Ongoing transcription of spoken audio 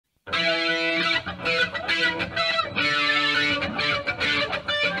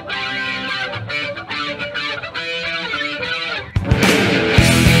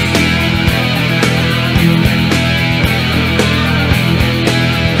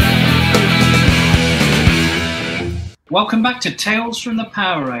Welcome back to Tales from the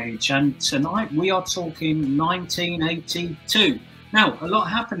Power Age, and tonight we are talking 1982. Now, a lot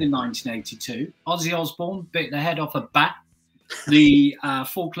happened in 1982. Ozzy Osbourne bit the head off a bat, the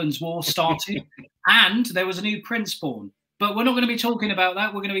Falklands War started, and there was a new Prince born. But we're not going to be talking about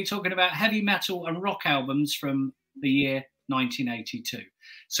that. We're going to be talking about heavy metal and rock albums from the year 1982.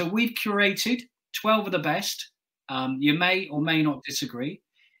 So we've curated 12 of the best. You may or may not disagree.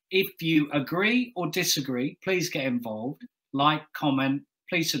 If you agree or disagree, please get involved. Like, comment,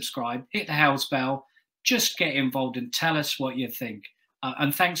 please subscribe, hit the house bell. Just get involved and tell us what you think.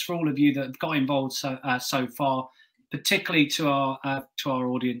 And thanks for all of you that have got involved so far, particularly to our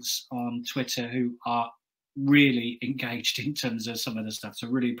audience on Twitter who are really engaged in terms of some of the stuff. So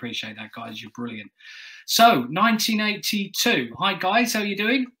really appreciate that, guys. You're brilliant. So 1982. Hi, guys. How are you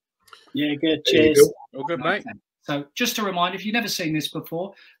doing? Yeah, good. Cheers. All good, mate. So just a reminder, if you've never seen this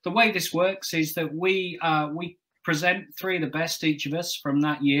before, the way this works is that we present three of the best, each of us, from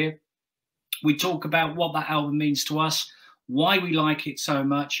that year. We talk about what that album means to us, why we like it so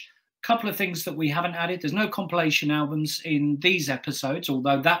much. A couple of things that we haven't added. There's no compilation albums in these episodes,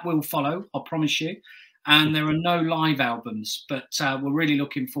 although that will follow, I promise you. And there are no live albums, but we're really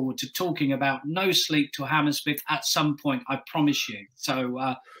looking forward to talking about No Sleep Till Hammersmith at some point, I promise you.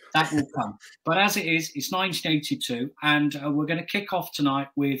 So that will come. But as it is, it's 1982, and we're going to kick off tonight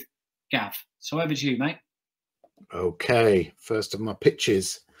with Gav. So over to you, mate. Okay, first of my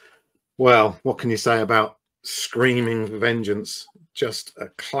pitches. Well, what can you say about Screaming Vengeance? Just a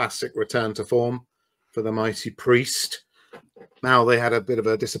classic return to form for the Mighty Priest. Now, they had a bit of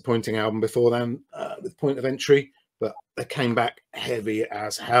a disappointing album before then with Point of Entry, but they came back heavy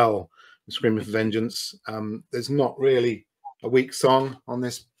as hell. Screaming for Vengeance. There's not really a weak song on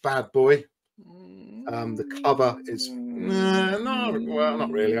this bad boy. The cover is well,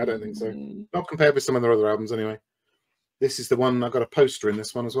 not really. I don't think so. Not compared with some of their other albums, anyway. This is the one. I've got a poster in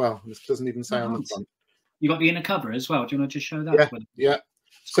this one as well. This doesn't even say on the front. You got the inner cover as well. Do you want to just show that? Yeah.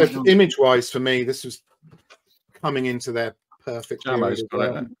 So image-wise, for me, this was coming into their perfect. Look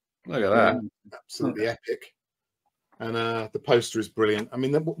at that. Absolutely epic. And the poster is brilliant. I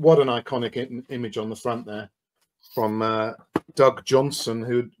mean, what an iconic image on the front there from Doug Johnson,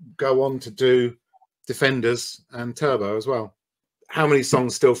 who would go on to do Defenders and Turbo as well. How many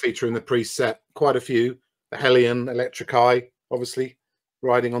songs still feature in the Priest set? Quite a few. The Hellion, Electric Eye, obviously.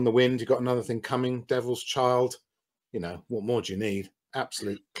 Riding on the Wind. You've got Another Thing Coming, Devil's Child. You know, what more do you need?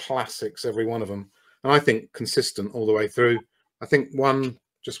 Absolute classics, every one of them. And I think consistent all the way through. I think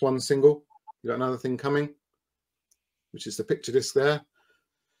just one single. You got Another Thing Coming, which is the picture disc there.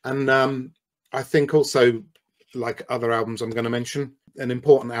 And I think also, like other albums I'm going to mention, an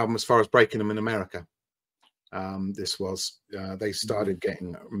important album as far as breaking them in America. This was, they started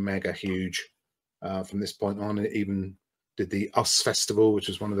getting mega huge from this point on. It even did the US Festival, which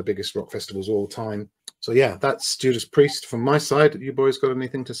is one of the biggest rock festivals of all time. So yeah, that's Judas Priest from my side. You boys got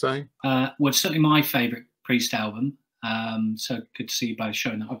anything to say? Well, it's certainly my favourite Priest album. So good to see you both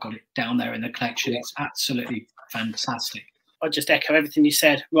showing that. I've got it down there in the collection. It's absolutely fantastic. I'll just echo everything you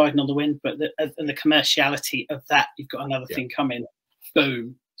said, Riding on the Wind, but the commerciality of that, you've got Another Thing Coming,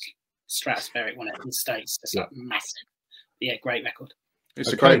 boom, stratospheric when it in the States, just like massive. Yeah, great record.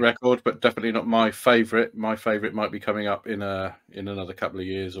 It's a great record, but definitely not my favourite. My favourite might be coming up in another couple of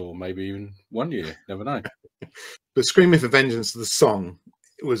years, or maybe even 1 year. Never know. But Screaming for Vengeance, the song,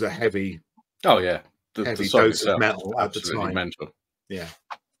 it was a heavy. Oh yeah, heavy dose of metal at the time. Mental. Yeah,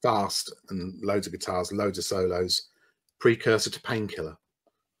 fast and loads of guitars, loads of solos. Precursor to Painkiller.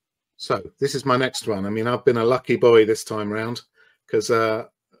 So this is my next one. I mean, I've been a lucky boy this time round because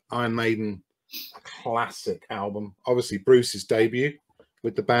Iron Maiden, classic album. Obviously, Bruce's debut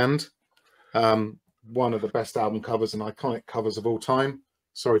with the band. One of the best album covers and iconic covers of all time.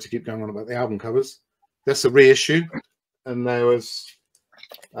 Sorry to keep going on about the album covers. That's a reissue, and there was.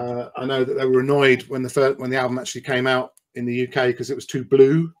 I know that they were annoyed when the album actually came out in the UK because it was too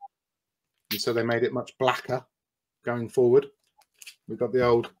blue, and so they made it much blacker going forward. We've got the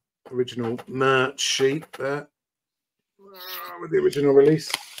old original merch sheet there with the original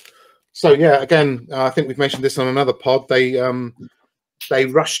release. So yeah, again, I think we've mentioned this on another pod. They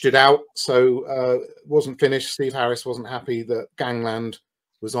rushed it out, so it wasn't finished. Steve Harris wasn't happy that Gangland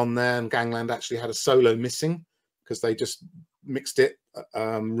was on there, and Gangland actually had a solo missing because they just mixed it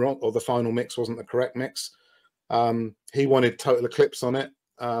wrong, or the final mix wasn't the correct mix. He wanted Total Eclipse on it.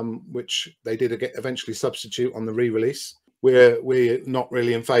 which they did eventually substitute on the re-release. We're not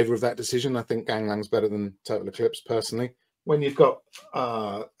really in favour of that decision. I think Ganglang's better than Total Eclipse personally. When you've got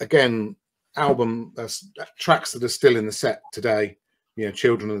again tracks that are still in the set today, you know,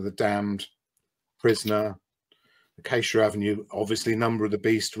 Children of the Damned, Prisoner, Acacia Avenue, obviously Number of the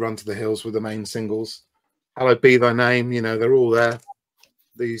Beast, Run to the Hills were the main singles. Hallowed Be Thy Name, you know, they're all there.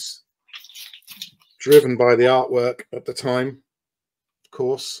 These driven by the artwork at the time, of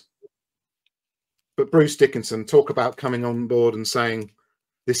course. But Bruce Dickinson, talk about coming on board and saying,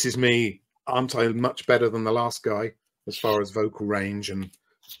 this is me, aren't I much better than the last guy as far as vocal range and,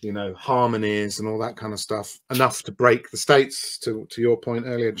 you know, harmonies and all that kind of stuff. Enough to break the States, to your point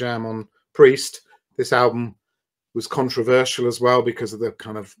earlier, Jam, on Priest. This album was controversial as well because of the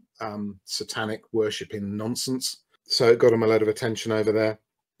kind of satanic worshipping nonsense. So it got him a lot of attention over there.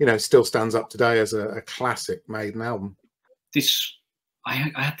 You know, still stands up today as a classic Maiden album.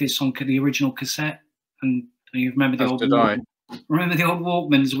 I had this on the original cassette, and you remember the old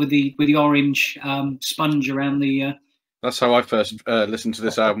Walkmans with the orange sponge around the. That's how I first listened to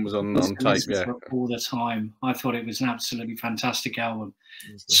this album, was on tape. Yeah, all the time. I thought it was an absolutely fantastic album.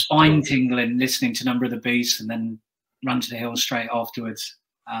 Spine tingling listening to Number of the Beast and then Run to the Hills straight afterwards.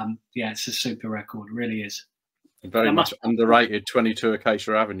 Yeah, it's a super record. It really is. Very much underrated 22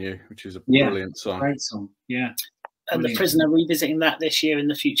 Acacia Avenue, which is a brilliant song. Great song, yeah. And The Prisoner revisiting that this year in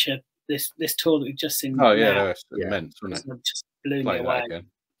the future, this tour that we've just seen. Oh yeah, that's immense, wasn't it? Just blew me away.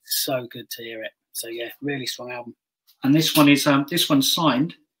 So good to hear it. So yeah, really strong album. And this one is this one's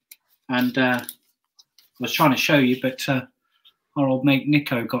signed, and I was trying to show you, but our old mate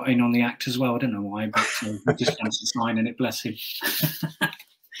Nico got in on the act as well. I don't know why, but he just wants to sign it. Bless him.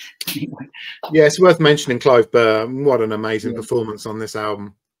 Anyway. Yeah, it's worth mentioning Clive Burr. What an amazing performance on this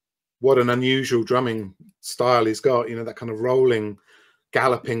album. What an unusual drumming style he's got. You know, that kind of rolling,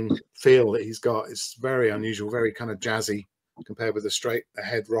 galloping feel that he's got. It's very unusual, very kind of jazzy compared with a straight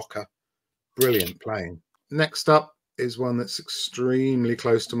ahead rocker. Brilliant playing. Next up is one that's extremely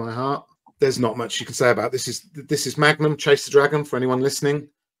close to my heart. There's not much you can say about this. This is Magnum, Chase the Dragon, for anyone listening.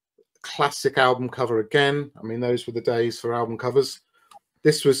 Classic album cover again. I mean, those were the days for album covers.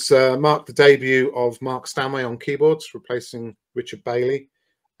 This was marked the debut of Mark Stanway on keyboards, replacing Richard Bailey,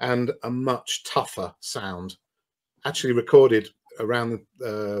 and a much tougher sound. Actually recorded around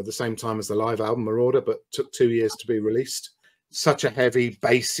the same time as the live album Marauder, but took 2 years to be released. Such a heavy,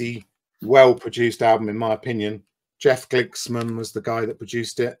 bassy, well-produced album, in my opinion. Jeff Glicksman was the guy that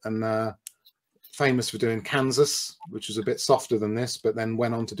produced it, and famous for doing Kansas, which was a bit softer than this, but then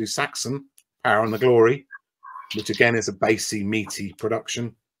went on to do Saxon, Power and the Glory, which again is a bassy, meaty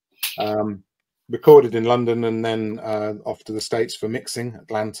production. Recorded in London and then off to the States for mixing,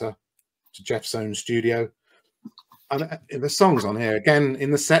 Atlanta, to Jeff's own studio. And the songs on here, again,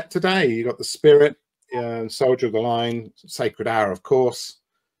 in the set today, you got The Spirit, Soldier of the Line, Sacred Hour, of course.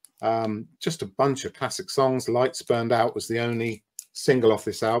 Just a bunch of classic songs. Lights Burned Out was the only single off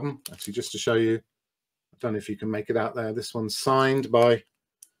this album. Actually, just to show you, I don't know if you can make it out there. This one's signed by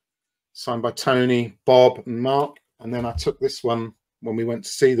Tony, Bob, and Mark. And then I took this one when we went to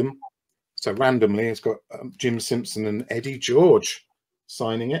see them. So randomly, it's got Jim Simpson and Eddie George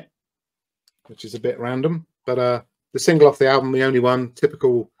signing it, which is a bit random. But the single off the album, the only one,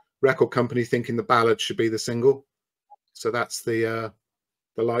 typical record company thinking the ballad should be the single. So that's the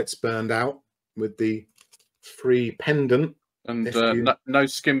Lights Burned Out with the free pendant. And no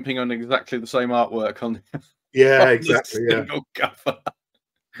skimping on exactly the same artwork on yeah, on exactly. The single cover.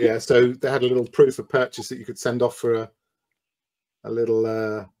 Yeah, so they had a little proof of purchase that you could send off for a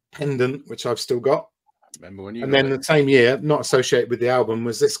little pendant, which I've still got. Remember when you? And then the same year, not associated with the album,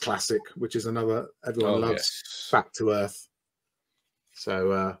 was this classic, which is another everyone loves, Back to Earth.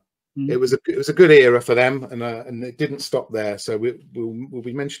 So it was a good era for them, and it didn't stop there. So we'll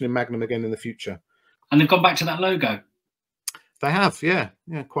be mentioning Magnum again in the future. And they've gone back to that logo. They have, yeah,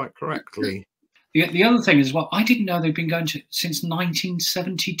 quite correctly. The other thing is, well, I didn't know they've been going to since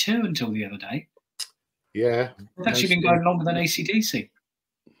 1972 until the other day. Yeah, they've actually been going longer than AC/DC.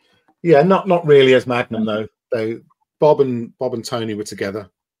 Yeah, not really as Magnum though. Bob and Tony were together.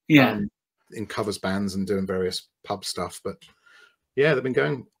 Yeah, in covers bands and doing various pub stuff. But yeah, they've been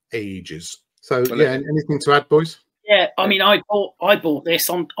going ages. So yeah, anything to add, boys? Yeah, I mean, I bought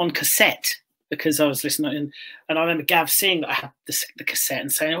this on cassette because I was listening, and I remember Gav seeing that I had the cassette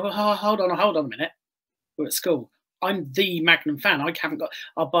and saying, "Oh, hold on a minute, we're at school. I'm the Magnum fan. I haven't got.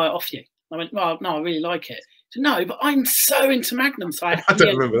 I'll buy it off you." I went, "Well, no, I really like it." So, no, but I'm so into Magnum. So I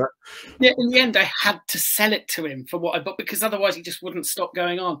don't remember that. Yeah, in the end, I had to sell it to him for what I bought because otherwise he just wouldn't stop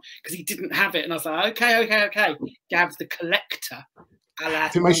going on because he didn't have it. And I was like, okay. Gav the collector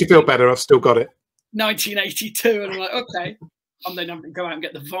If it makes you feel better, I've still got it. 1982, and I'm like, okay. I'm then having to go out and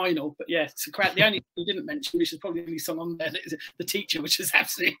get the vinyl. But yeah, it's a crap. The only thing we didn't mention, which is probably the only song on there, is The Teacher, which is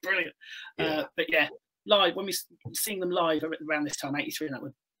absolutely brilliant. Yeah. But yeah, live, when we sing them live around this time, 83, and they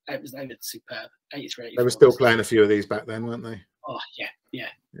were superb. 83, 84. They were still playing a few of these back then, weren't they? Oh, yeah.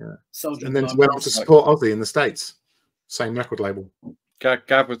 Soldier and then went on to support Ozzy in the States. Same record label.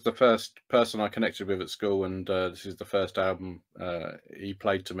 Gav was the first person I connected with at school, and this is the first album he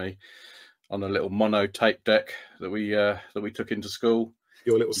played to me on a little mono tape deck that we took into school.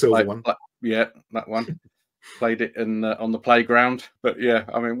 Your little silver one. Yeah, that one. Played it on the playground. But yeah,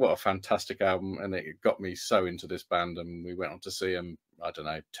 I mean, what a fantastic album, and it got me so into this band, and we went on to see them, I don't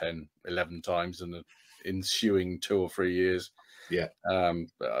know, 10, 11 times in the ensuing 2 or 3 years. Yeah.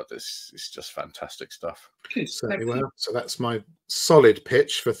 But this is just fantastic stuff. Certainly well. So that's my solid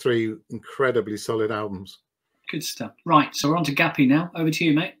pitch for 3 incredibly solid albums. Good stuff. Right, so we're on to Gappy now. Over to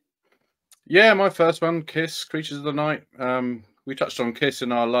you, mate. Yeah, my first one, Kiss, Creatures of the Night. We touched on Kiss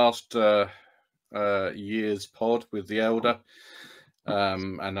in our last year's pod with The Elder.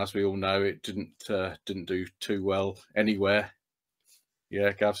 And as we all know, it didn't do too well anywhere.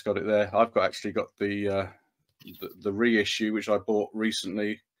 Yeah, Gav's got it there. I've actually got the reissue, which I bought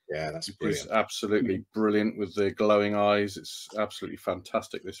recently. Yeah, that's brilliant. It's absolutely brilliant with the glowing eyes. It's absolutely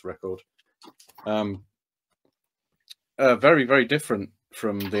fantastic, this record. Very, very different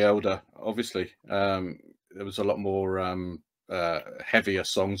from The Elder, obviously. There was a lot more heavier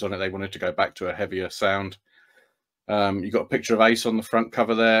songs on it. They wanted to go back to a heavier sound. You got a picture of Ace on the front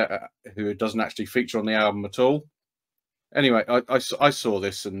cover there, who doesn't actually feature on the album at all. Anyway, I saw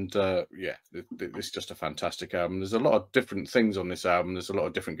this, and yeah, this is just a fantastic album. There's a lot of different things on this album. There's a lot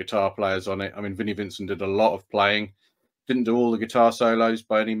of different guitar players on it. I mean, Vinnie Vincent did a lot of playing. Didn't do all the guitar solos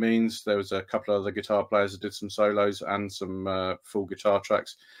by any means. There was a couple of other guitar players that did some solos and some full guitar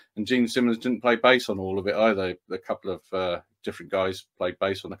tracks. And Gene Simmons didn't play bass on all of it either. A couple of different guys played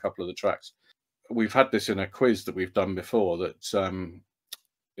bass on a couple of the tracks. We've had this in a quiz that we've done before, that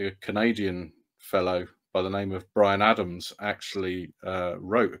a Canadian fellow by the name of Brian Adams actually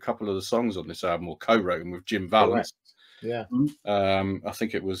wrote a couple of the songs on this album, or co-wrote them with Jim Valance. Yeah. I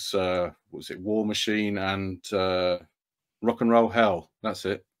think it was it War Machine and Rock and Roll Hell. That's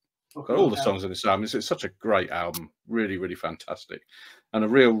it. Got all the songs on this album. It's such a great album. Really, really fantastic. And a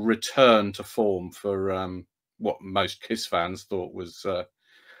real return to form for what most Kiss fans thought was a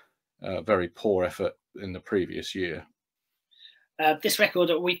very poor effort in the previous year. This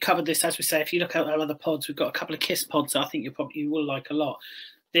record, we covered this, as we say. If you look at our other pods, we've got a couple of Kiss pods I think you will like a lot.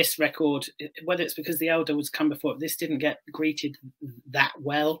 This record, whether it's because The Elder was come before, this didn't get greeted that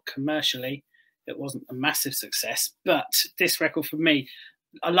well commercially. It wasn't a massive success. But this record, for me,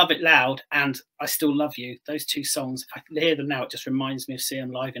 I love it loud, and I Still Love You. Those 2 songs, if I hear them now, it just reminds me of seeing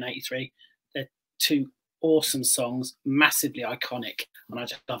them live in '83. They're 2 awesome songs, massively iconic, and I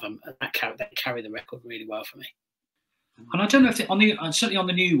just love them. And they carry the record really well for me. And I don't know if certainly on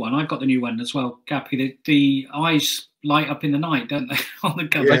the new one, I've got the new one as well, Gappy. The eyes light up in the night, don't they? On the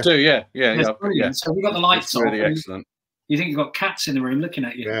cover. They do, yeah. So we've got the lights on. Really excellent. You think you've got cats in the room looking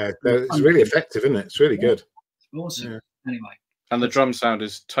at you? Yeah, it's really effective, isn't it? It's really good. Awesome. Yeah. Anyway, and the drum sound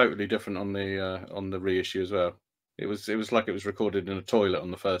is totally different on the reissue as well. It was like it was recorded in a toilet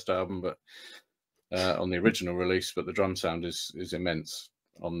on the first album, but on the original release. But the drum sound is immense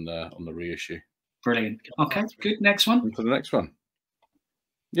on the reissue. Brilliant. Okay, good. Next one. On to the next one.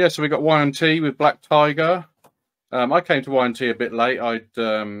 Yeah, so we got Y&T with Black Tiger. I came to Y&T a bit late.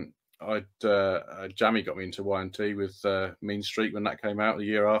 Jammy got me into Y&T with Mean Streak when that came out the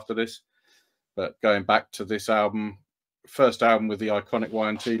year after this. But going back to this album, first album with the iconic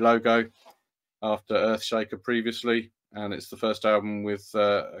Y&T logo after Earthshaker previously, and it's the first album with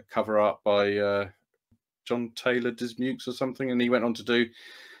a cover art by John Taylor Dismukes or something, and he went on to do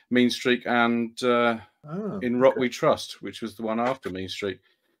Mean Streak and In Rock We Trust, which was the one after Mean Streak.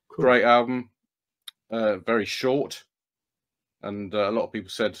 Cool. Great album, very short, and a lot of people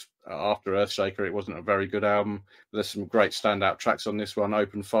said after Earthshaker it wasn't a very good album. There's some great standout tracks on this one: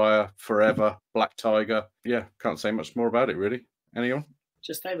 Open Fire, Forever, Black Tiger. Yeah, can't say much more about it really. Anyone?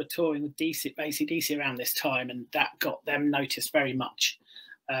 Just they were touring with AC/DC around this time, and that got them noticed very much.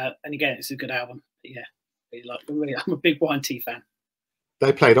 And again, it's a good album. But yeah, really, I'm a big Y&T fan.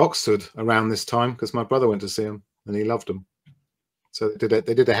 They played Oxford around this time because my brother went to see them and he loved them. So they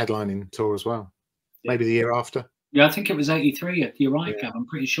did a headlining tour as well. Yeah. Maybe the year after. Yeah, I think it was '83. You're right, Gav. I'm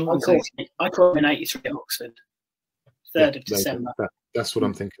pretty sure. I caught him in '83 at Oxford, 3rd of December. That's what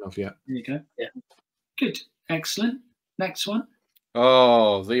I'm thinking of. Yeah. There you go. Yeah. Good. Excellent. Next one.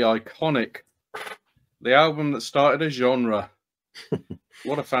 Oh, the iconic, the album that started a genre.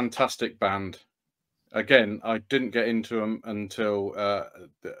 What a fantastic band. Again, I didn't get into them until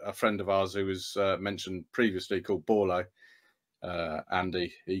a friend of ours who was mentioned previously, called Borlo,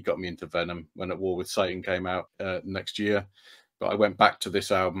 Andy, he got me into Venom when At War with Satan came out next year. But I went back to this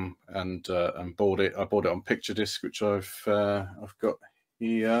album and bought it. I bought it on picture disc, which I've got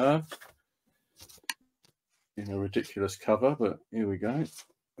here in a ridiculous cover. But here we go.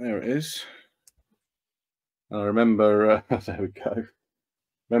 There it is. I remember. There we go.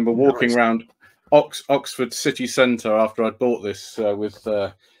 Remember walking around Oxford city centre after I'd bought this with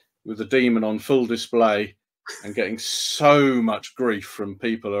the Demon on full display, and getting so much grief from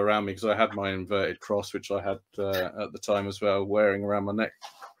people around me because I had my inverted cross, which I had at the time as well, wearing around my neck.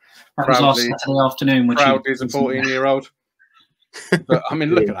 That was last Saturday afternoon. Proudly as a 14-year-old. But I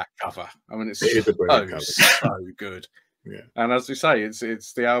mean, look at that cover. I mean, it's so good. Yeah. And as we say,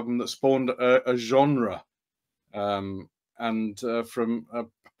 it's the album that spawned a genre, and from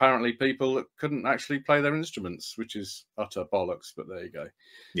apparently people that couldn't actually play their instruments, which is utter bollocks, but there you go.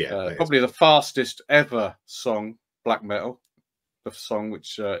 Yeah, probably the fastest ever song, black metal, the song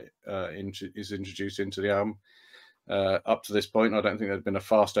which is introduced into the album. Up to this point, I don't think there's been a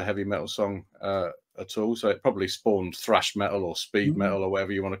faster heavy metal song at all. So it probably spawned thrash metal or speed metal or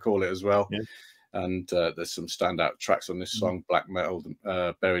whatever you want to call it as well. Yeah. And there's some standout tracks on this song: Black Metal,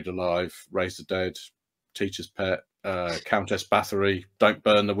 Buried Alive, Raise the Dead, Teacher's Pet, Countess Bathory, Don't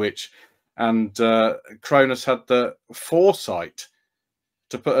Burn the Witch. And Cronus had the foresight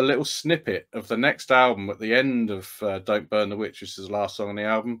to put a little snippet of the next album at the end of Don't Burn the Witch, which is the last song on the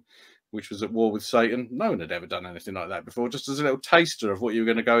album, which was At War with Satan. No one had ever done anything like that before, just as a little taster of what you were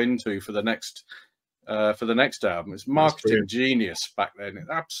going to go into for the next album. It's marketing genius back then. It's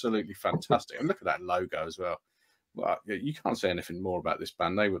absolutely fantastic. And look at that logo as well. Well, you can't say anything more about this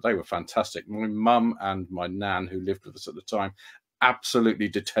band. They were fantastic. My mum and my nan, who lived with us at the time, absolutely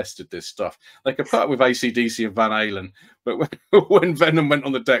detested this stuff. They could put up with AC/DC and Van Halen, but when Venom went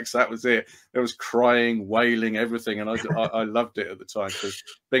on the decks, that was it. There was crying, wailing, everything, and I loved it at the time because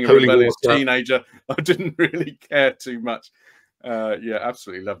being a rebellious teenager, I didn't really care too much. Yeah,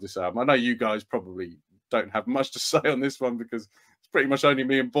 absolutely love this album. I know you guys probably don't have much to say on this one because it's pretty much only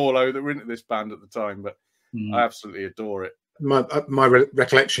me and Borlo that were into this band at the time, but I absolutely adore it. My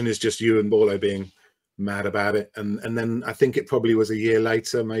recollection is just you and Borlo being mad about it, and then I think it probably was a year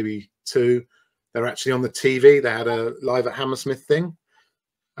later, maybe two, they're actually on the TV. They had a Live at Hammersmith thing,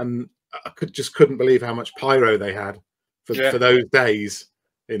 and I couldn't believe how much pyro they had for those days.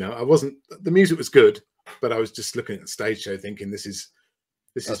 You know, the music was good, but I was just looking at the stage show thinking this is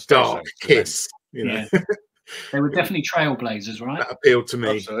dark Kiss, you know. Yeah. They were definitely trailblazers, right? That appealed to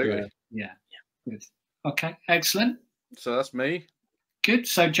me. Absolutely. Yeah. Good. Okay, excellent. So that's me. Good.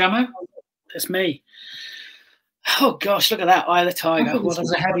 So Jamo? It's me. Oh gosh, look at that! Eye of the Tiger. This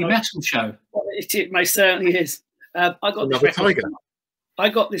is a heavy metal show. It most certainly is. I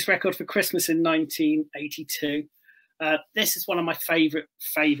got this record for Christmas in 1982. This is one of my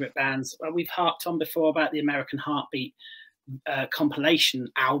favourite bands. We've harped on before about the American Heartbeat compilation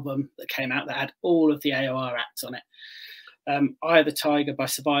album that came out that had all of the AOR acts on it. Eye of the Tiger by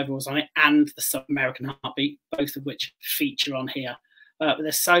Survivor was on it, and the American Heartbeat, both of which feature on here. But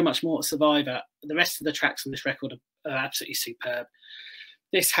there's so much more to Survivor. The rest of the tracks on this record are absolutely superb.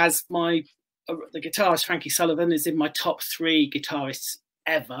 This has the guitarist Frankie Sullivan is in my top 3 guitarists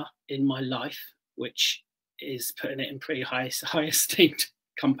ever in my life, which is putting it in pretty high esteemed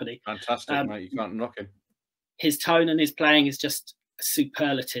company. Fantastic, mate. You can't knock him. His tone and his playing is just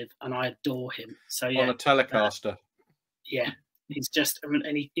superlative, and I adore him. So yeah, on a Telecaster. Yeah, he's just,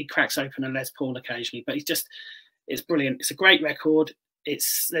 and he cracks open a Les Paul occasionally, but it's brilliant. It's a great record.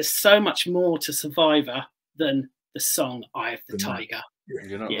 There's so much more to Survivor than the song Eye of the Tiger.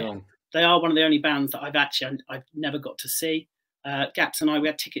 You're not wrong. They are one of the only bands that I've never got to see. Gaps and I, we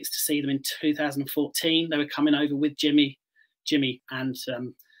had tickets to see them in 2014. They were coming over with Jimmy and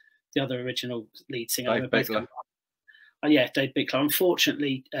the other original lead singer. Dave Bickler. Dave Bickler.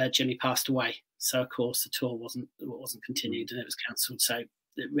 Unfortunately, Jimmy passed away. So of course the tour wasn't continued and it was cancelled. So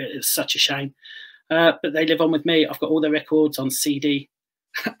it was such a shame. But they live on with me. I've got all their records on CD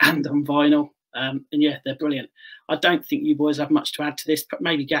and on vinyl. And yeah, they're brilliant. I don't think you boys have much to add to this,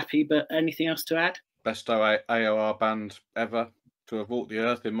 maybe Gappy, but anything else to add? Best AOR band ever to have walked the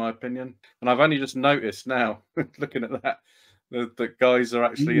earth, in my opinion. And I've only just noticed now, looking at that, the guys are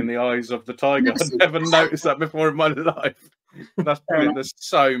actually in the eyes of the tiger. I've never noticed that before in my life. That's brilliant. There's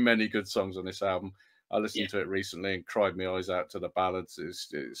so many good songs on this album. I listened to it recently and cried my eyes out to the ballads.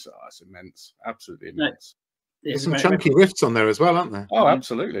 It's immense, absolutely immense. There's some chunky riffs on there as well, aren't there? Oh,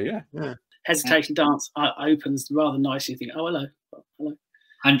 absolutely, yeah. Hesitation Dance opens rather nicely. You think, oh hello, Hello.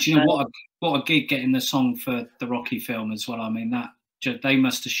 And you know what a gig getting the song for the Rocky film as well. I mean, that they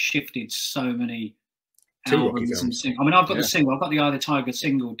must have shifted so many albums and singles. I mean, I've got the single. I've got the Eye of the Tiger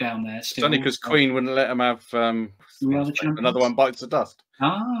single down there. Still. It's only because Queen wouldn't let them have another one bites the dust.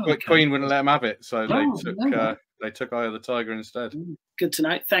 Ah, okay. Queen wouldn't let them have it, so they took Eye of the Tiger instead. Good to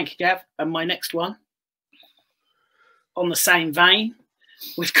know. Thank you, Gav. And my next one, on the same vein,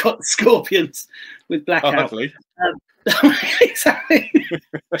 we've got the Scorpions with Blackout. Oh, lovely. Exactly.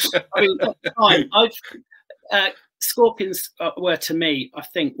 I mean, Scorpions were to me, I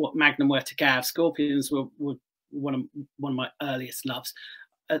think, what Magnum were to Gav. Scorpions were one of my earliest loves.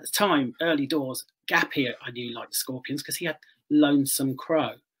 At the time, early doors, Gappy, I knew liked Scorpions because he had Lonesome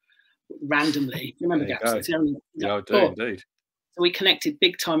Crow randomly. You remember Gav? Yeah, I do indeed. So we connected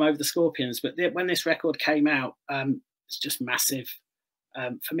big time over the Scorpions. But when this record came out, it's just massive.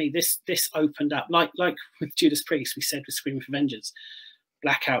 For me, this opened up, like with Judas Priest, we said with Screaming for Vengeance.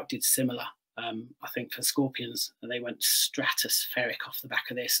 Blackout did similar. I think for Scorpions, and they went stratospheric off the back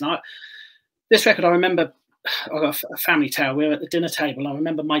of this. And this record, I remember, I got a family tale. We were at the dinner table. I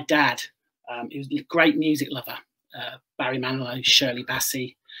remember my dad. He was a great music lover. Barry Manilow, Shirley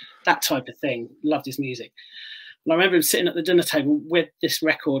Bassey, that type of thing. Loved his music. And I remember him sitting at the dinner table with this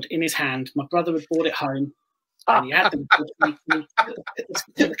record in his hand. My brother had brought it home. And he had the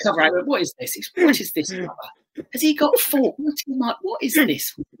cover out. I went, what is this? What is this cover? Has he got thought? What is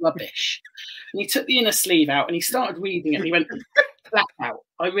this rubbish? And he took the inner sleeve out and he started reading it. And he went, blackout.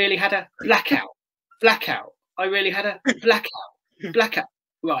 I really had a blackout. Blackout. I really had a blackout. Blackout.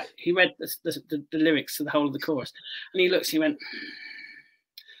 Right. He read the lyrics to the whole of the chorus. And he looks, he went,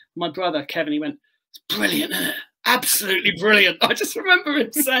 my brother, Kevin, he went, it's brilliant, isn't it? Absolutely brilliant. I just remember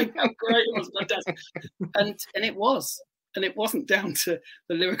him saying how great it was. My dad. And it was. And it wasn't down to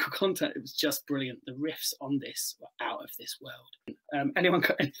the lyrical content. It was just brilliant. The riffs on this were out of this world. Anyone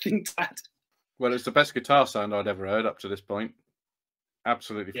got anything to add? Well, it's the best guitar sound I'd ever heard up to this point.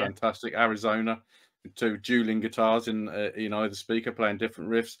 Absolutely fantastic. Arizona, with two dueling guitars in either speaker playing different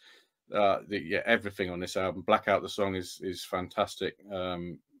riffs. Everything on this album. Blackout, the song is fantastic.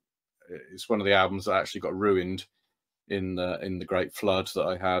 It's one of the albums that actually got ruined in the Great Flood that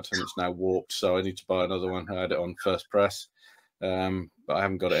I had, and it's now warped. So I need to buy another one. I had it on first press, but I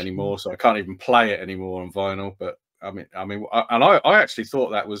haven't got it anymore, so I can't even play it anymore on vinyl. But I actually thought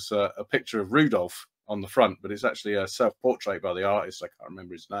that was a picture of Rudolph on the front, but it's actually a self-portrait by the artist. I can't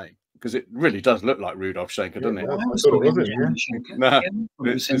remember his name because it really does look like Rudolph Schenker, doesn't it? I thought it was, No,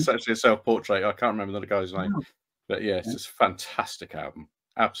 it's actually a self-portrait. I can't remember the guy's name, but yeah, it's just a fantastic album.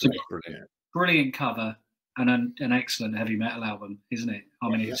 Absolutely brilliant. Brilliant cover and an excellent heavy metal album, isn't it? I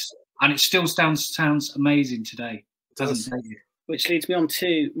mean, it still sounds amazing today, doesn't it? Which leads me on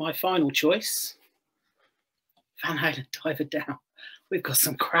to my final choice. Van Halen, Dive It Down. We've got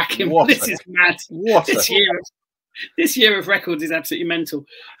some cracking. This is mad. This year of records is absolutely mental.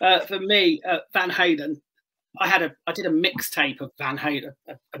 For me, Van Halen, I did a mixtape of Van Halen,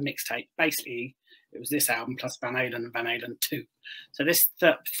 a mixtape. Basically, it was this album plus Van Halen and Van Halen 2. So this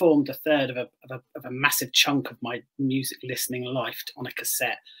formed a third of a massive chunk of my music listening life on a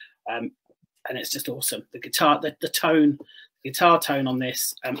cassette. And it's just awesome. The guitar, the tone, the guitar tone on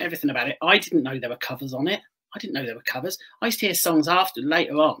this, everything about it. I didn't know there were covers on it. I didn't know there were covers. I used to hear songs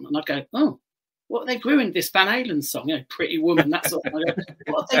later on, and I'd go, oh, what, they've ruined this Van Halen song, Pretty Woman, that sort of thing. I go,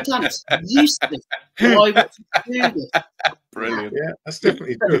 what have they done? It's useless. Why would you do this? Brilliant. Yeah, that's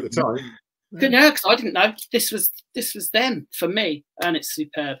definitely true at the time. Good, no, because I didn't know this was them for me, and it's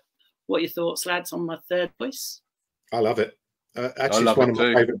superb. What are your thoughts, lads, on my third voice? I love it. Actually, it's one of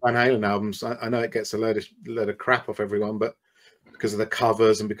my favourite Van Halen albums. I know it gets a load of crap off everyone, but because of the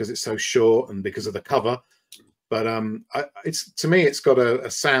covers and because it's so short and because of the cover. But to me, it's got a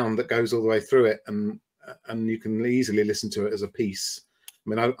sound that goes all the way through it, and you can easily listen to it as a piece. I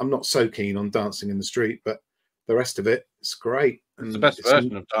mean, I'm not so keen on Dancing in the Street, but the rest of it, it's great. It's the best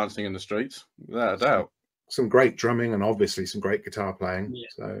version of Dancing in the Streets, without a doubt. Some great drumming and obviously some great guitar playing. Yeah.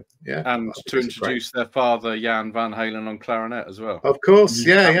 So yeah, and to introduce their father, Jan Van Halen, on clarinet as well. Of course,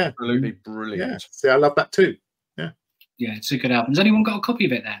 yeah, absolutely brilliant. Yeah. See, I love that too. Yeah, it's a good album. Has anyone got a copy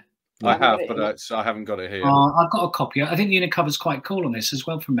of it there? I have, but I haven't got it here. I've got a copy. I think the inner cover's quite cool on this as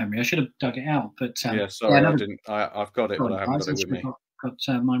well from memory. I should have dug it out, but yeah, sorry, I didn't. I've got it, but I haven't got it with me.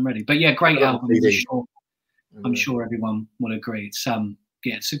 Got mine ready. But yeah, great album. I'm sure everyone will agree. It's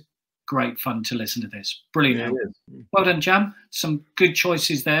it's a great fun to listen to this. Brilliant album. Well done, Jam. Some good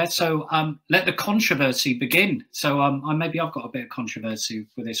choices there. So let the controversy begin. So I've got a bit of controversy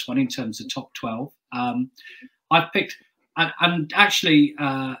for this one in terms of top 12. I've picked and actually.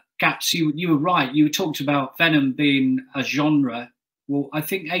 Gaps, you were right. You talked about Venom being a genre. Well, I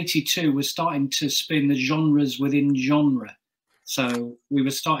think 82 was starting to spin the genres within genre. So we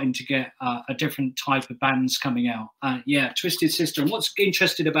were starting to get a different type of bands coming out. Yeah, Twisted Sister. And what's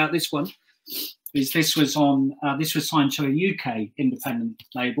interesting about this one is this was signed to a UK independent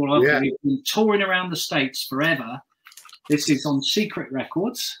label. Yeah. We've been touring around the States forever. This is on Secret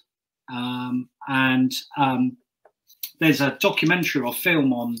Records. There's a documentary or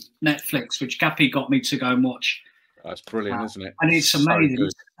film on Netflix, which Gappy got me to go and watch. That's brilliant, isn't it? And it's amazing.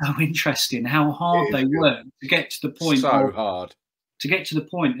 It's so interesting how hard they work to get to the point. To get to the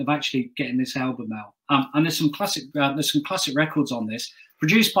point of actually getting this album out. And there's some classic records on this,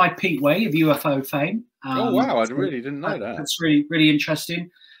 produced by Pete Way of UFO fame. Oh wow, I really didn't know that. That's really interesting.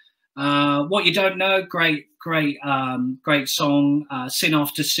 What You Don't Know, great song. Sin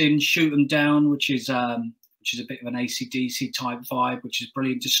After Sin, Shoot 'Em Down, which is a bit of an AC/DC type vibe, which is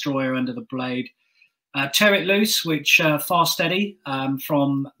brilliant. Destroyer, Under the Blade. Tear It Loose, which Fast Eddie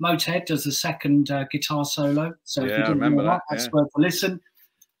from Motorhead does the second guitar solo. So if you didn't know that, that's worth a listen.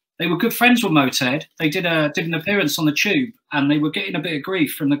 They were good friends with Motorhead. They did an appearance on the Tube, and they were getting a bit of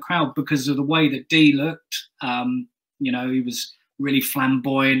grief from the crowd because of the way that Dee looked. You know, he was really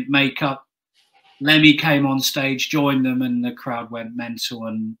flamboyant, makeup. Lemmy came on stage, joined them, and the crowd went mental.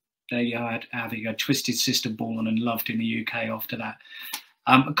 And there you had Twisted Sister born and loved in the UK after that.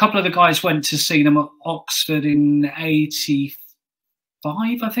 A couple of the guys went to see them at Oxford in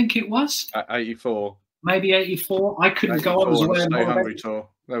 85, I think it was. 84. Maybe 84. I couldn't go on as well. Stay Hungry tour.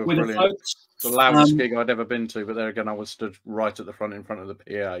 They were brilliant. The loudest gig I'd ever been to, but there again, I was stood right at the front in front of the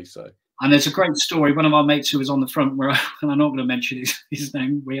PA. So. And there's a great story. One of our mates who was on the front row, and I'm not going to mention his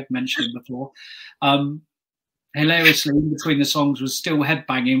name. We have mentioned him before. Hilariously, in between the songs, was still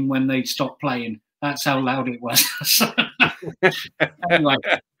headbanging when they stopped playing. That's how loud it was. Anyway,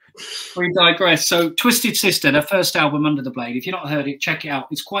 we digress. So Twisted Sister, their first album, Under the Blade. If you've not heard it, check it out.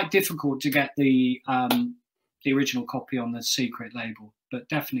 It's quite difficult to get the original copy on the Secret label, but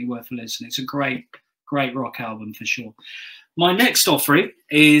definitely worth a listen. It's a great rock album for sure. My next offering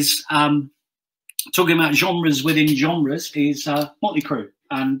is talking about genres within genres. Is Motley Crue,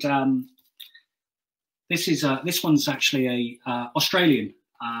 and this one's actually a Australian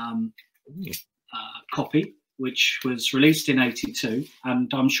copy, which was released in 82, and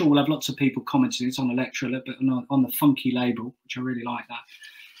I'm sure we'll have lots of people commenting. It's on Elektra, a little bit on the funky label, which I really like that.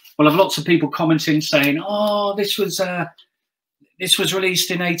 We'll have lots of people commenting saying, "Oh, this was released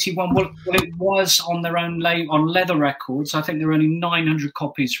in 81." Well, it was on their own label, on Leather Records. I think there were only 900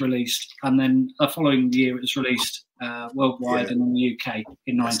 copies released, and then the following year it was released worldwide and in the UK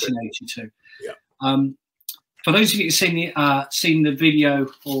in 1982. Yeah. For those of you who've seen the video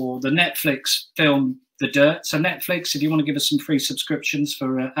or the Netflix film The Dirt, so Netflix, if you want to give us some free subscriptions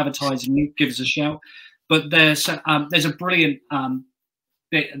for advertising, give us a shout. But there's a brilliant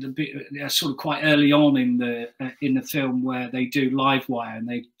bit sort of quite early on in the film where they do live wire and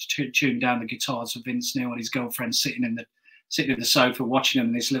they tune down the guitars of Vince Neil and his girlfriend sitting in the sofa watching them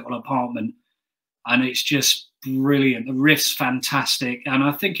in this little apartment, and it's just brilliant. The riff's fantastic, and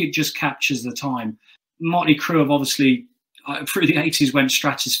I think it just captures the time. Motley Crue have obviously, through the 80s, went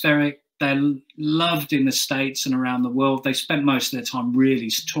stratospheric. They're loved in the States and around the world. They spent most of their time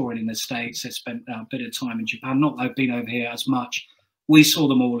really touring in the States. They spent a bit of time in Japan. Not that they've been over here as much. We saw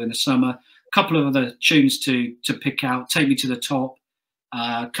them all in the summer. A couple of other tunes to pick out. Take Me to the Top,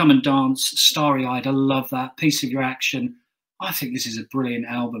 Come and Dance, Starry Eyed. I love that. Piece of Your Action. I think this is a brilliant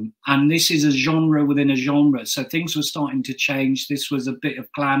album. And this is a genre within a genre. So things were starting to change. This was a bit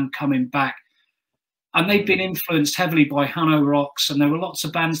of glam coming back. And they've been influenced heavily by Hano Rocks, and there were lots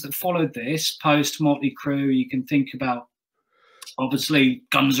of bands that followed this post Motley Crue. You can think about, obviously,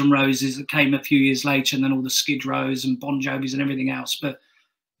 Guns N' Roses that came a few years later, and then all the Skid Rows and Bon Jovis and everything else. But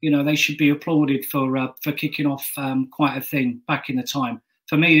you know, they should be applauded for kicking off quite a thing back in the time.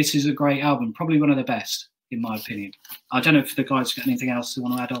 For me, this is a great album, probably one of the best in my opinion. I don't know if the guys got anything else they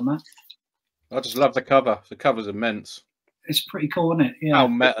want to add on that. I just love the cover. The cover's immense. It's pretty cool, isn't it? Yeah. How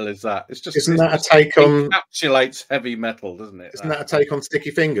metal is that? It's just isn't that a take on encapsulates heavy metal, doesn't it? Isn't that a take on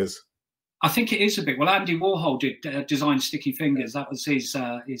Sticky Fingers? I think it is a bit. Well, Andy Warhol did design Sticky Fingers. That was his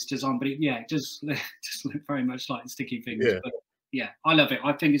design, but it does look very much like Sticky Fingers. Yeah. But yeah, I love it.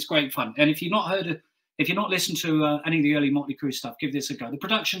 I think it's great fun. And if you've not listened to any of the early Motley Crue stuff, give this a go. The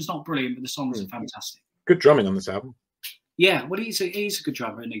production's not brilliant, but the songs are fantastic. Good drumming on this album. Yeah, well, he's a good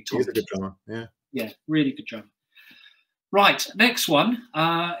drummer, isn't he? He's a good drummer. Yeah, really good drummer. Right, next one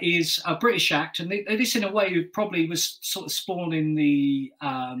is a British act, and this in a way probably was sort of spawned in the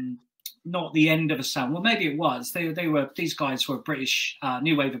not the end of a sound. Well, maybe it was. These guys were a British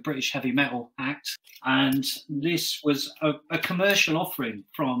new wave of British heavy metal act, and this was a commercial offering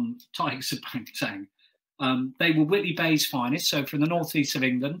from Tigers of Pantang. They were Whitley Bay's finest, so from the northeast of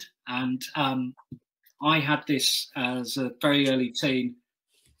England, and I had this as a very early teen,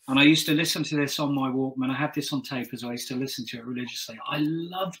 and I used to listen to this on my Walkman. I had this on tape as well. I used to listen to it religiously. I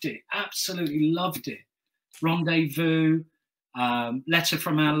loved it, absolutely loved it. Rendezvous, Letter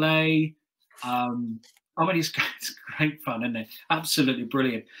from LA. I mean, it's great fun, isn't it? Absolutely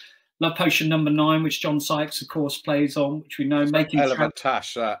brilliant. Love Potion #9, which John Sykes, of course, plays on, which we know. It's Making hell of a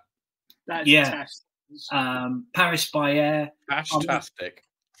tash, that. That's yeah. Paris by Air. Fantastic.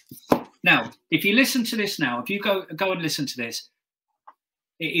 Now, if you listen to this now, if you go and listen to this,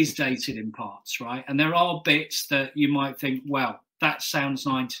 it is dated in parts, right? And there are bits that you might think, well, that sounds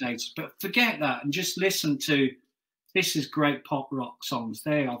 1980s, but forget that and just listen to. This is great pop rock songs.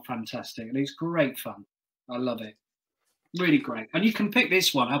 They are fantastic, and it's great fun. I love it. Really great. And you can pick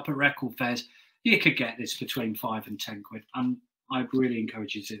this one up at record fairs. You could get this between £5 and £10, and I'd really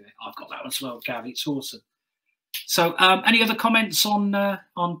encourage you to do it. I've got that one as well, Gav. It's awesome. So, any other comments on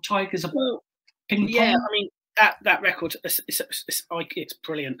Tigers of Ping Pong? Yeah, I mean that record, it's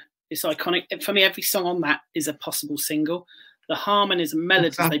brilliant. It's iconic for me. Every song on that is a possible single. The harmonies and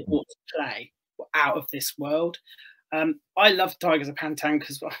melodies they brought to play were out of this world. I love Tigers of Pantang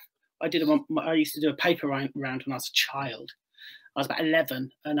because I used to do a paper round when I was a child. I was about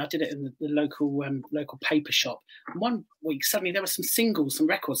 11, and I did it in the local paper shop. And one week, suddenly there were some singles, some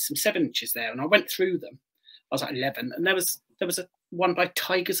records, some 7-inches there, and I went through them. I was like 11, and there was a one by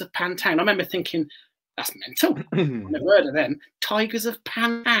Tigers of Pantang. I remember thinking, that's mental. I've never heard of them. Tigers of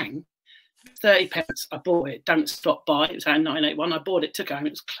Pantang, 30 pence. I bought it. Don't Stop By. It was out in 1981. I bought it, took it home.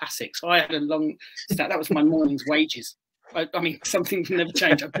 It was classic. So I had a long stack. That was my morning's wages. I mean, something can never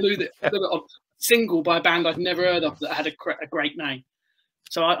change. I blew it on single by a band I'd never heard of that had a great name.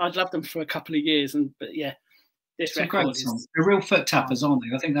 So I'd loved them for a couple of years. But yeah, this record is... They're real foot tappers, aren't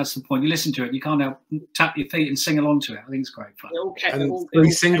they? I think that's the point. You listen to it, you can't help tap your feet and sing along to it. I think it's great fun. And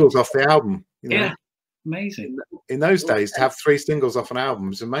 3 singles off the album. You know? Yeah, amazing. In those days, to have 3 singles off an album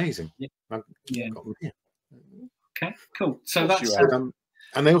was amazing. Yeah. Okay, cool. So that's...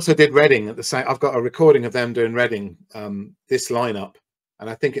 and they also did Reading at the same... I've got a recording of them doing Reading, this lineup. And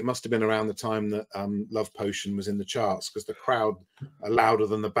I think it must have been around the time that Love Potion was in the charts, because the crowd are louder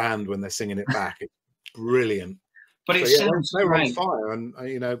than the band when they're singing it back. It's brilliant. But it sounds they were on great. fire, and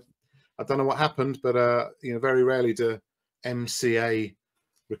you know, I don't know what happened, but you know, very rarely do MCA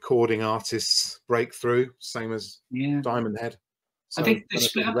recording artists break through, same as Diamond Head. So I think they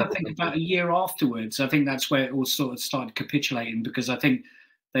split up. I think about a year afterwards. I think that's where it all sort of started capitulating, because I think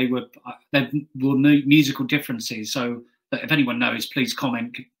there were musical differences. So if anyone knows, please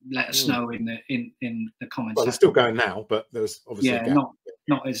comment. Let us know in the comments. Well, they're still going now, but there's obviously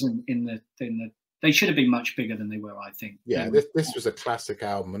not as in the. They should have been much bigger than they were, I think. Yeah, this was a classic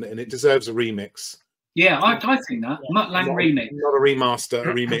album, and it deserves a remix. Yeah, I think that. Mutt Lang remix. Not a remaster,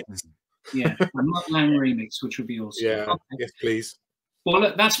 a remix. Yeah, a Mutt Lang remix, which would be awesome. Yeah, okay. Yes, please. Well,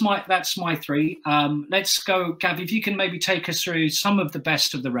 look, that's my 3. Let's go, Gav, if you can maybe take us through some of the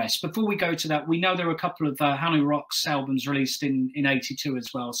best of the rest. Before we go to that, we know there are a couple of Hanoi Rocks albums released in 82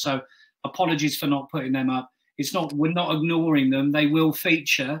 as well, so apologies for not putting them up. We're not ignoring them. They will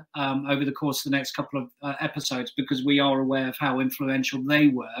feature over the course of the next couple of episodes, because we are aware of how influential they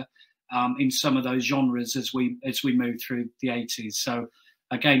were in some of those genres as we move through the 80s. So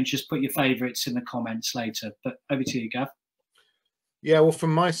again, just put your favourites in the comments later. But over to you, Gav. Yeah, well,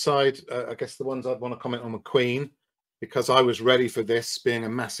 from my side, I guess the ones I'd want to comment on were Queen, because I was ready for this, being a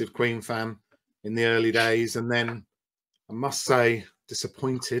massive Queen fan in the early days, and then I must say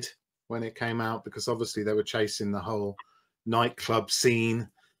disappointed when it came out, because obviously they were chasing the whole nightclub scene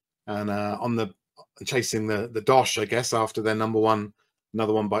and chasing the dosh, I guess, after their number one,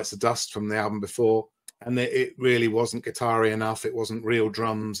 Another One Bites the Dust from the album before, and it really wasn't guitar-y enough. It wasn't real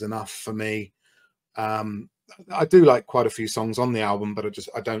drums enough for me. I do like quite a few songs on the album, but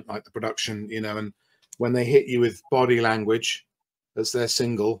I don't like the production, you know. And when they hit you with Body Language as their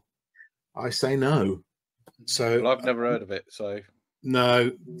single, I say no. So well, I've never heard of it, so.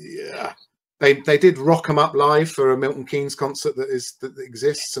 No, yeah, they did Rock 'Em Up live for a Milton Keynes concert that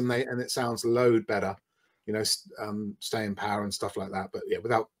exists, and it sounds a load better, you know, Stay in Power and stuff like that. But yeah,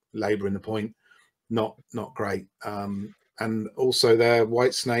 without labouring the point, not great. And also their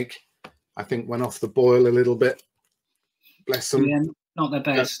Whitesnake, I think, went off the boil a little bit. Bless them. Yeah, not their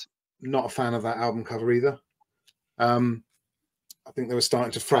best. Not a fan of that album cover either. I think they were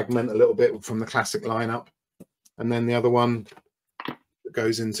starting to fragment a little bit from the classic lineup, and then the other one that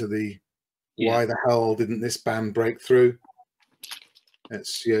goes into the Why the hell didn't this band break through?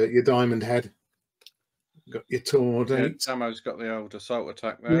 It's your Diamond Head. Got your tour dates. Samo's got the old Assault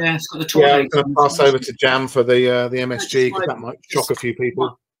Attack there. Yeah, it's got the tour dates. I'm going to pass over to Jam for the MSG, because that might shock a few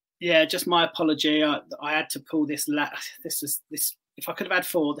people. Yeah, just my apology. I had to pull this. This. If I could have had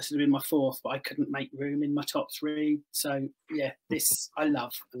 4, this would have been my 4th, but I couldn't make room in my top 3. So yeah, this I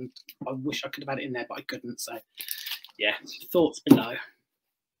love, and I wish I could have had it in there, but I couldn't. So yeah, thoughts below.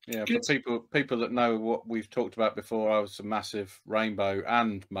 Yeah, for people that know what we've talked about before, I was a massive Rainbow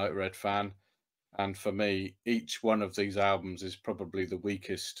and Motorhead fan, and for me, each one of these albums is probably the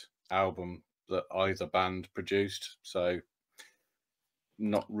weakest album that either band produced. So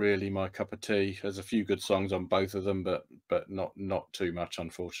not really my cup of tea. There's a few good songs on both of them, but not too much,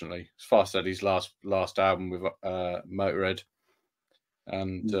 unfortunately. It's Fast Eddie's last album with Motorhead,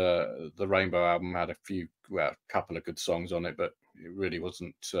 and the Rainbow album had a couple of good songs on it, but it really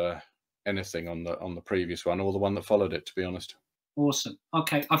wasn't anything on the previous one or the one that followed it, to be honest. Awesome.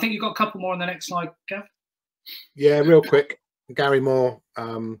 Okay, I think you've got a couple more on the next slide, Gav. Yeah, real quick. Gary Moore.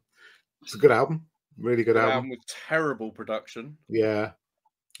 It's a good album. Really good album. With terrible production. Yeah.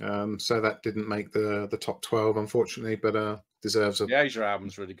 So that didn't make the top 12, unfortunately, but deserves the Asia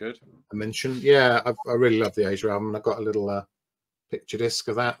album's really good. A mention. Yeah, I really love the Asia album. I've got a little picture disc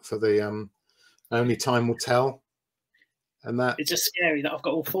of that for the Only Time Will Tell. And that it's just scary that I've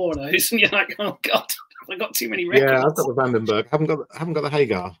got all 4 of those, and you're like, oh god, I've got too many records. Yeah, I've got the Vandenberg. I haven't got the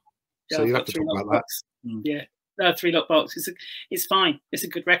Hagar. Yeah, so you have to talk about that. Yeah, no, 3 Lock Box. It's fine. It's a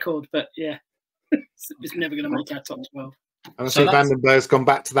good record, but yeah, it's never going to make our top 12. And I see Vandenberg's gone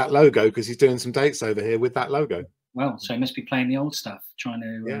back to that logo because he's doing some dates over here with that logo. Well, so he must be playing the old stuff, trying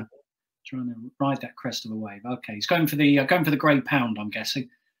to ride that crest of a wave. Okay, he's going for the grey pound, I'm guessing.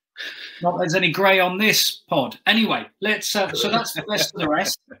 Not there's any grey on this pod. Anyway, let's so that's the rest of the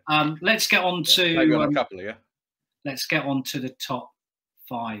rest. Let's get on to a couple, yeah. Let's get on to the top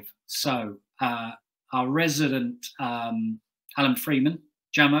 5. So our resident Alan Freeman,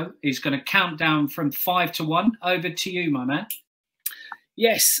 Jamo, is going to count down from 5 to 1. Over to you, my man.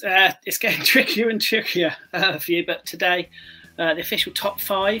 Yes, it's getting trickier and trickier for you, but today the official top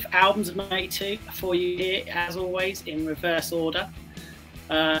 5 albums of 1982 for you here, as always, in reverse order.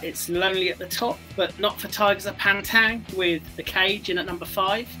 It's Lonely at the top, but not for Tigers of Pantang, with The Cage in at number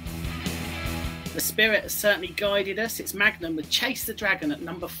 5. The Spirit has certainly guided us. It's Magnum with Chase the Dragon at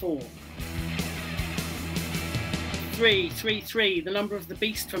number 4. 333, The Number of the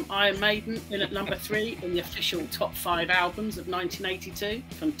Beast from Iron Maiden in at number 3 in the official top 5 albums of 1982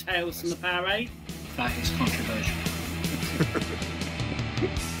 from Tales from the PowerAge. That is controversial.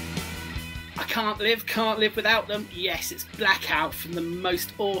 I Can't Live Without Them. Yes, it's Blackout from the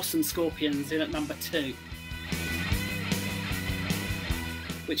Most Awesome Scorpions in at number 2.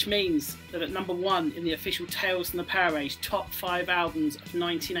 Which means that at number 1 in the official Tales from the PowerAge top 5 albums of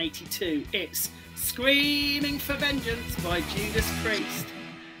 1982, it's Screaming for Vengeance by Judas Priest.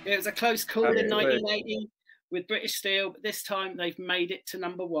 It was a close call in 1980 with British Steel, but this time they've made it to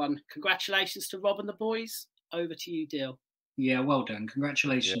number 1. Congratulations to Rob and the boys. Over to you, Dill. Yeah, well done.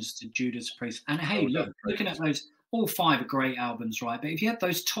 Congratulations to Judas Priest. And hey, looking at those, all 5 are great albums, right? But if you had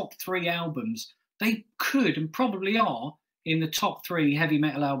those top 3 albums, they could and probably are in the top 3 heavy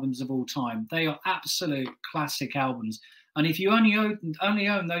metal albums of all time. They are absolute classic albums. And if you only own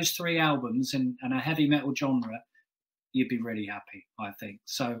those 3 albums in a heavy metal genre, you'd be really happy, I think.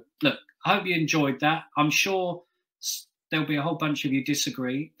 So, look, I hope you enjoyed that. I'm sure there'll be a whole bunch of you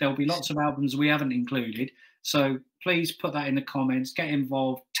disagree. There'll be lots of albums we haven't included. So please put that in the comments, get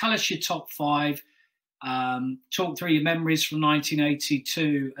involved, tell us your top 5, talk through your memories from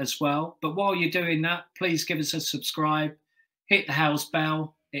 1982 as well. But while you're doing that, please give us a subscribe, hit the house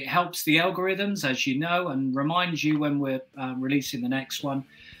bell. It helps the algorithms, as you know, and reminds you when we're releasing the next one.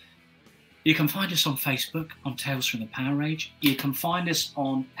 You can find us on Facebook on Tales from the PowerAge. You can find us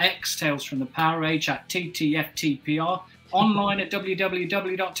on X, Tales from the PowerAge, at TTFTPA, online at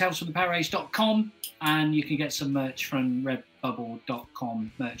www.talesfromthepowerage.com, and you can get some merch from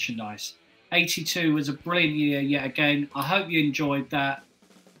redbubble.com merchandise. 82 was a brilliant year yet again. I hope you enjoyed that.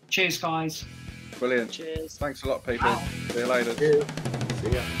 Cheers, guys. Brilliant. Cheers. Thanks a lot, people. Wow. See you later. See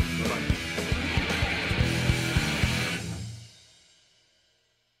ya. Bye-bye.